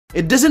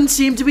It doesn't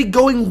seem to be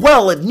going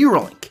well at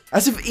Neuralink.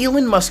 As if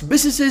Elon Musk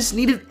businesses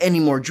needed any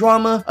more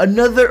drama,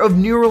 another of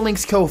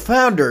Neuralink's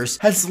co-founders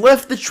has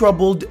left the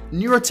troubled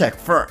neurotech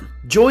firm,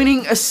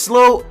 joining a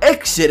slow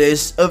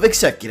exodus of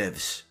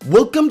executives.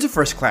 Welcome to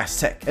First Class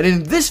Tech, and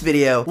in this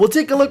video, we'll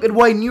take a look at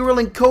why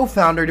Neuralink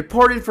co-founder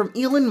departed from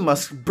Elon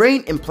Musk's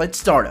brain implant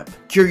startup.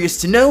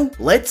 Curious to know?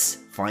 Let's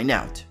find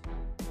out.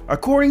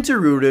 According to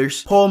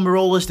Reuters, Paul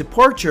Merola's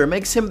departure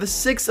makes him the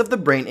sixth of the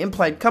brain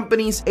implant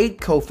company's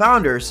 8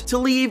 co-founders to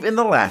leave in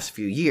the last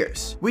few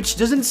years, which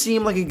doesn't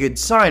seem like a good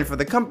sign for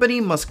the company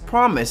Musk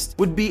promised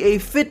would be a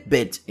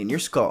Fitbit in your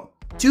skull.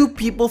 2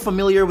 people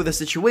familiar with the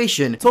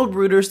situation told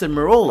Reuters that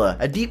Merola,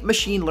 a deep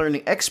machine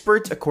learning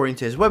expert according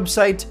to his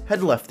website,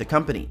 had left the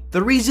company.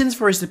 The reasons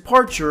for his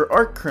departure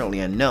are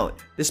currently unknown.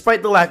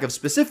 Despite the lack of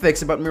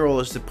specifics about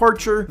Merola's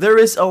departure, there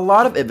is a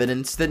lot of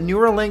evidence that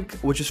Neuralink,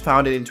 which was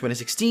founded in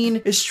 2016,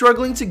 is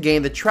struggling to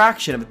gain the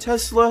traction of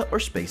Tesla or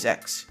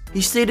SpaceX.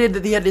 He stated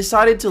that he had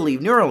decided to leave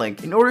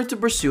Neuralink in order to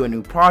pursue a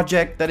new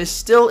project that is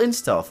still in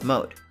stealth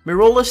mode.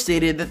 Merola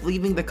stated that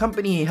leaving the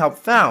company he helped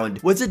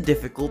found was a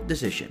difficult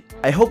decision.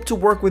 I hope to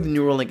work with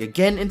Neuralink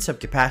again in some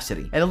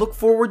capacity, and I look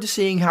forward to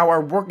seeing how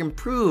our work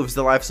improves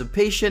the lives of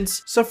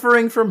patients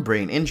suffering from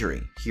brain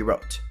injury, he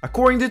wrote.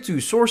 According to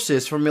 2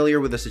 sources familiar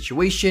with the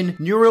situation,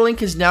 Neuralink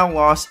has now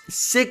lost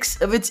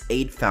 6 of its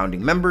 8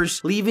 founding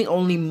members, leaving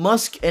only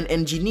Musk and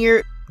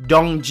engineer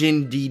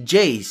Dongjin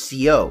DJ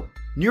CO.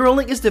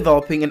 Neuralink is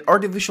developing an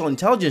artificial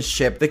intelligence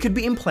chip that could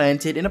be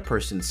implanted in a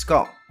person's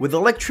skull, with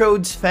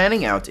electrodes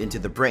fanning out into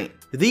the brain.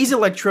 These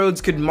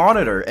electrodes could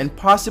monitor and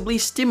possibly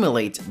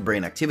stimulate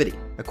brain activity.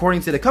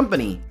 According to the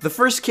company, the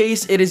first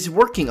case it is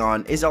working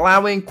on is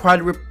allowing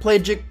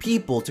quadriplegic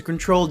people to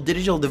control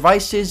digital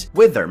devices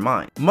with their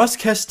mind. Musk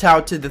has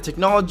touted the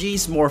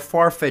technology's more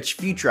far-fetched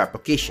future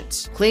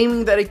applications,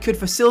 claiming that it could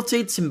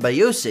facilitate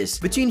symbiosis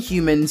between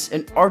humans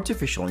and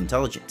artificial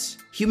intelligence.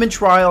 Human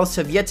trials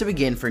have yet to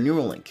begin for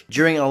Neuralink.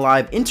 During a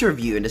live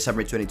interview in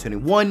December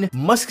 2021,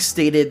 Musk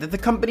stated that the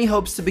company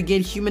hopes to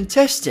begin human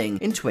testing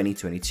in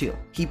 2022.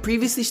 He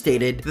previously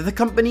stated that the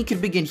company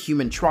could begin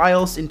human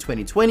trials in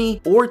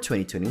 2020 or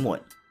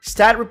 2021.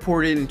 Stat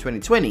reported in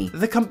 2020 that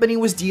the company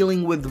was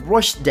dealing with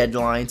rushed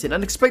deadlines and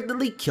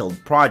unexpectedly killed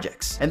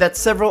projects, and that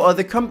several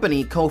other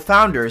company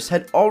co-founders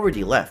had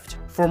already left.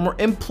 Former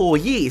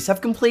employees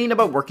have complained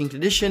about working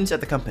conditions at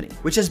the company,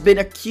 which has been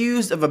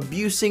accused of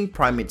abusing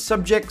primate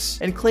subjects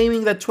and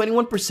claiming that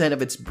 21%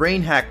 of its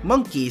brain-hacked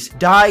monkeys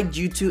died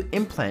due to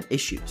implant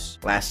issues.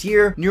 Last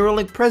year,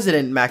 Neuralink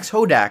president Max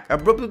Hodak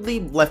abruptly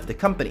left the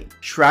company,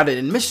 shrouded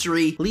in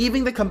mystery,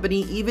 leaving the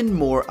company even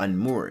more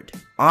unmoored.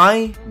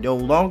 I no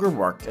longer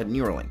work at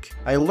Neuralink.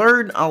 I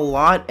learned a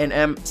lot and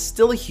am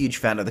still a huge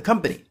fan of the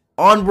company.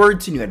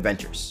 Onward to new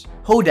adventures.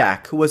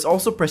 Hodak, who was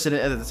also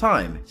president at the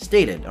time,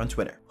 stated on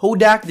Twitter.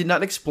 Hodak did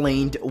not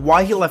explain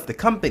why he left the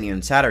company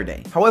on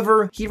Saturday.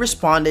 However, he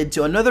responded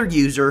to another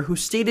user who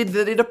stated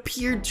that it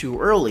appeared too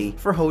early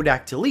for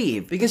Hodak to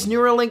leave because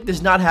Neuralink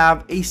does not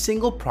have a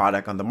single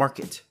product on the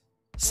market.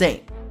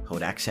 Same,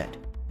 Hodak said.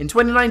 In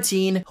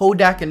 2019,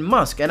 Hodak and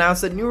Musk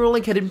announced that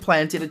Neuralink had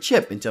implanted a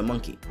chip into a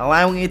monkey,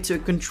 allowing it to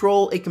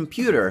control a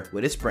computer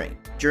with its brain.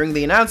 During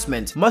the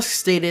announcement, Musk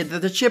stated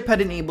that the chip had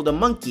enabled a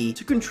monkey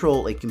to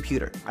control a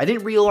computer. I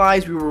didn't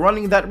realize we were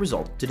running that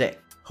result today,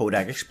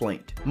 Hodak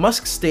explained.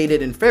 Musk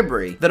stated in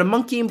February that a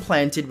monkey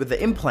implanted with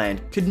the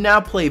implant could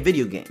now play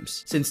video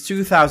games. Since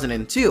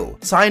 2002,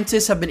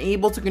 scientists have been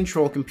able to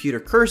control computer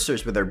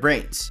cursors with their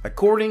brains,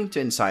 according to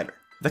Insider.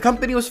 The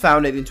company was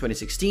founded in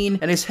 2016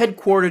 and is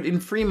headquartered in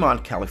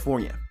Fremont,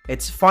 California.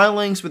 Its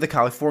filings with the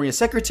California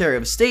Secretary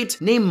of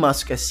State name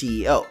Musk as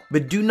CEO,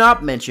 but do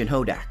not mention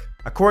Hodak.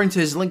 According to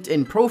his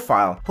LinkedIn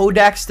profile,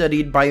 Hodak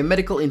studied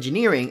biomedical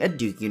engineering at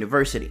Duke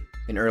University.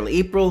 In early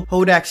April,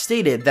 Hodak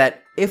stated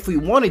that if we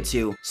wanted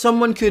to,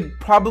 someone could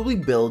probably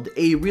build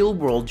a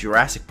real-world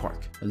Jurassic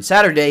Park. On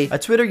Saturday, a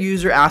Twitter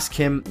user asked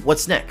him,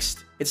 "What's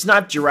next?" "It's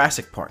not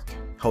Jurassic Park,"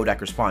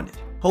 Hodak responded.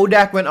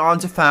 Hodak went on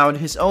to found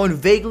his own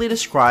vaguely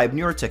described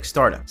neurotech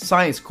startup,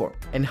 Science Corp,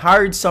 and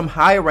hired some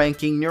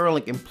high-ranking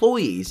Neuralink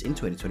employees in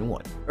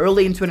 2021.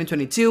 Early in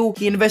 2022,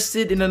 he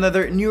invested in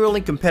another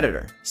Neuralink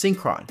competitor,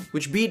 Synchron,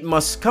 which beat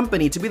Musk's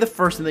company to be the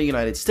first in the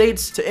United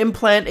States to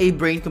implant a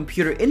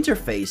brain-computer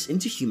interface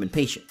into human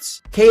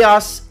patients.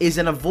 Chaos is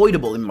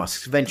unavoidable in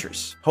Musk's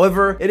ventures.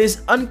 However, it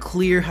is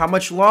unclear how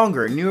much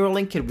longer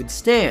Neuralink can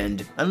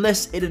withstand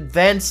unless it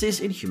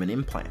advances in human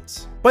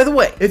implants. By the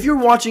way, if you're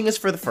watching us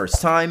for the first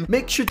time,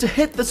 make sure to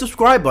hit the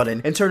subscribe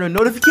button and turn on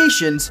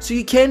notifications so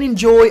you can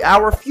enjoy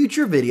our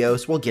future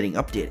videos while getting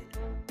updated.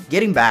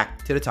 Getting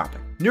back to the topic.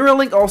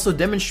 Neuralink also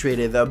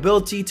demonstrated the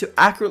ability to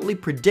accurately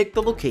predict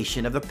the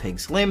location of the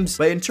pig's limbs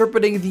by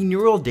interpreting the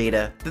neural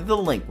data that the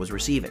link was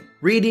receiving.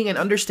 Reading and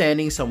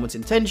understanding someone's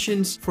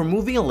intentions for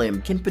moving a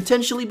limb can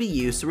potentially be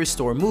used to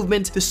restore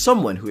movement to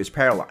someone who is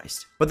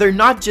paralyzed. But they're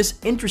not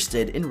just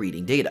interested in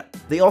reading data.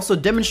 They also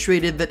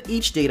demonstrated that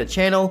each data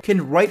channel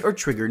can write or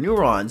trigger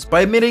neurons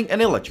by emitting an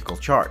electrical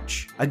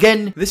charge.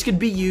 Again, this could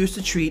be used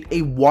to treat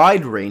a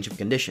wide range of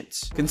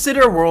conditions.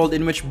 Consider a world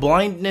in which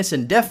blindness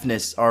and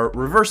deafness are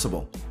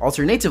reversible.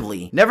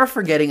 Alternatively, never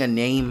forgetting a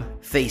name,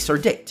 face, or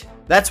date.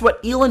 That's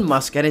what Elon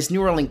Musk and his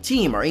Neuralink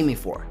team are aiming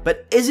for.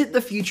 But is it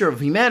the future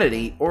of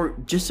humanity or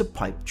just a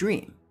pipe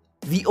dream?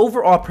 The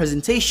overall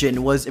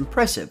presentation was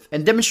impressive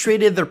and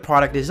demonstrated their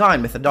product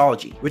design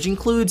methodology, which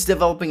includes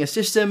developing a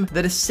system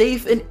that is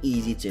safe and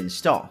easy to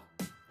install,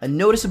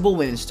 unnoticeable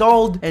when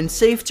installed, and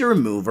safe to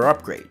remove or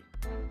upgrade.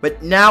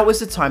 But now is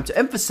the time to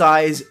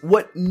emphasize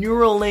what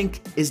Neuralink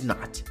is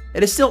not.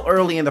 It is still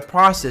early in the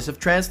process of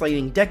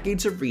translating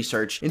decades of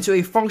research into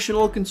a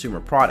functional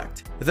consumer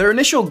product. Their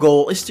initial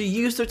goal is to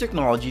use their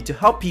technology to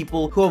help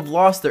people who have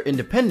lost their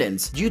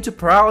independence due to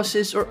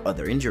paralysis or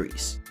other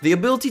injuries. The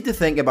ability to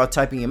think about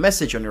typing a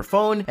message on your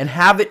phone and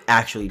have it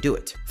actually do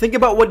it. Think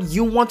about what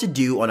you want to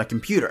do on a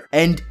computer,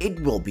 and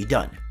it will be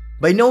done.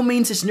 By no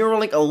means is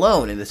Neuralink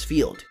alone in this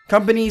field.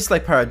 Companies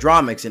like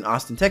Paradromics in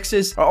Austin,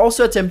 Texas are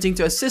also attempting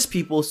to assist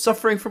people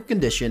suffering from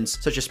conditions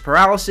such as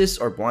paralysis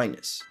or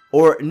blindness.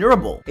 Or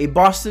Neurable, a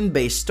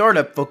Boston-based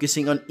startup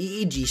focusing on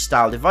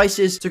EEG-style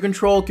devices to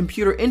control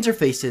computer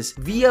interfaces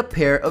via a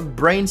pair of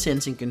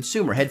brain-sensing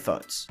consumer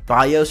headphones.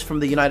 Bios from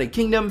the United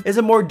Kingdom is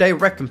a more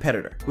direct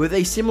competitor, with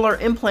a similar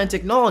implant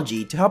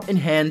technology to help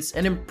enhance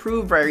and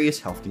improve various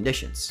health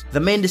conditions. The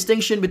main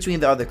distinction between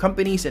the other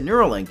companies and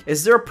Neuralink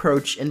is their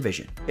approach and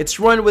vision. It's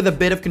run with a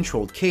bit of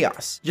controlled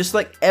chaos, just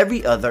like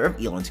every other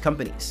of Elon's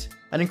companies.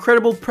 An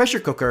incredible pressure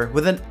cooker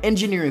with an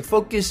engineering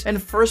focus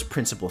and first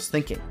principles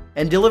thinking,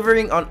 and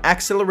delivering on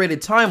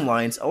accelerated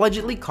timelines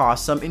allegedly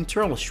caused some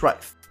internal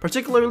strife,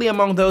 particularly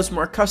among those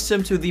more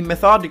accustomed to the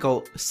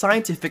methodical,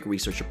 scientific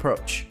research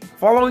approach.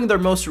 Following their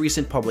most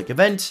recent public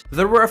event,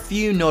 there were a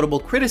few notable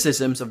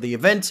criticisms of the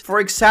event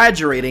for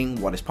exaggerating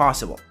what is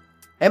possible.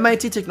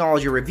 MIT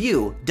Technology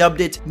Review dubbed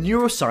it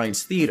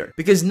neuroscience theater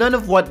because none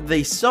of what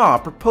they saw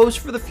proposed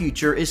for the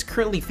future is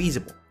currently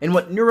feasible, and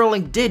what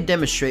Neuralink did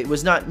demonstrate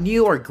was not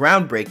new or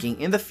groundbreaking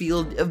in the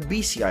field of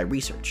BCI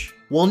research.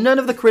 While none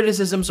of the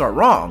criticisms are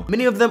wrong,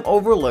 many of them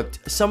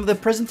overlooked some of the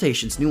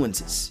presentation's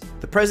nuances.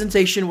 The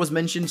presentation was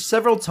mentioned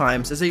several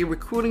times as a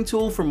recruiting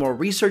tool for more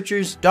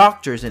researchers,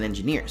 doctors, and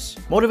engineers,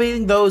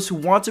 motivating those who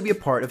want to be a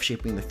part of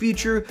shaping the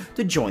future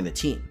to join the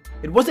team.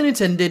 It wasn't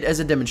intended as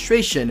a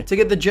demonstration to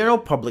get the general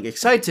public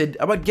excited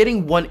about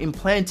getting one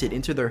implanted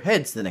into their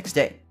heads the next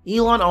day.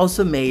 Elon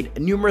also made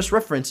numerous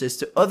references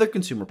to other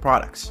consumer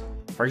products.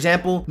 For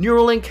example,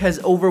 Neuralink has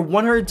over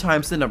 100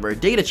 times the number of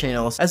data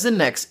channels as the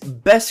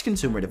next best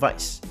consumer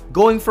device.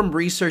 Going from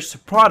research to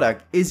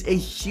product is a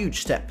huge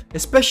step,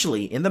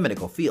 especially in the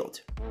medical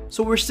field.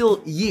 So we're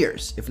still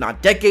years, if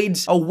not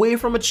decades, away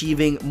from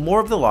achieving more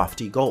of the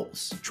lofty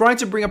goals. Trying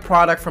to bring a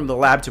product from the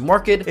lab to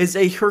market is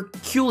a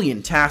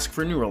Herculean task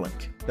for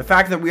Neuralink. The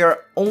fact that we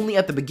are only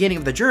at the beginning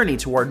of the journey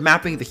toward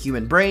mapping the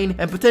human brain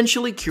and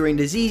potentially curing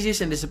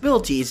diseases and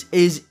disabilities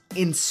is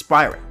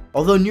inspiring.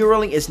 Although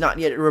Neuralink is not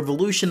yet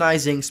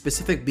revolutionizing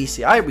specific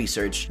BCI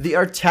research, they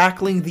are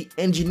tackling the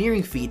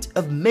engineering feat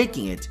of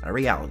making it a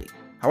reality.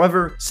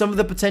 However, some of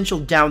the potential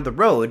down the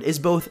road is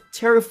both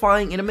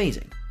terrifying and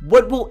amazing.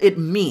 What will it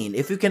mean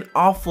if you can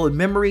offload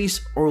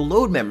memories or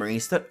load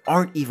memories that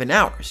aren't even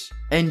ours?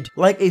 And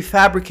like a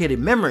fabricated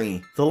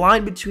memory, the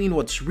line between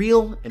what's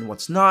real and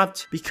what's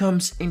not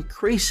becomes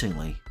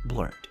increasingly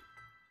blurred.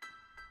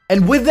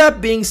 And with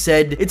that being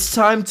said, it's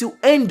time to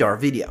end our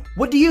video.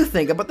 What do you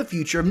think about the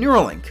future of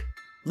Neuralink?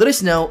 Let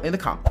us know in the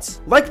comments.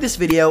 Like this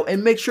video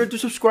and make sure to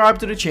subscribe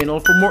to the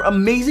channel for more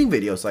amazing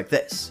videos like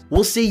this.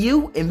 We'll see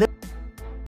you in the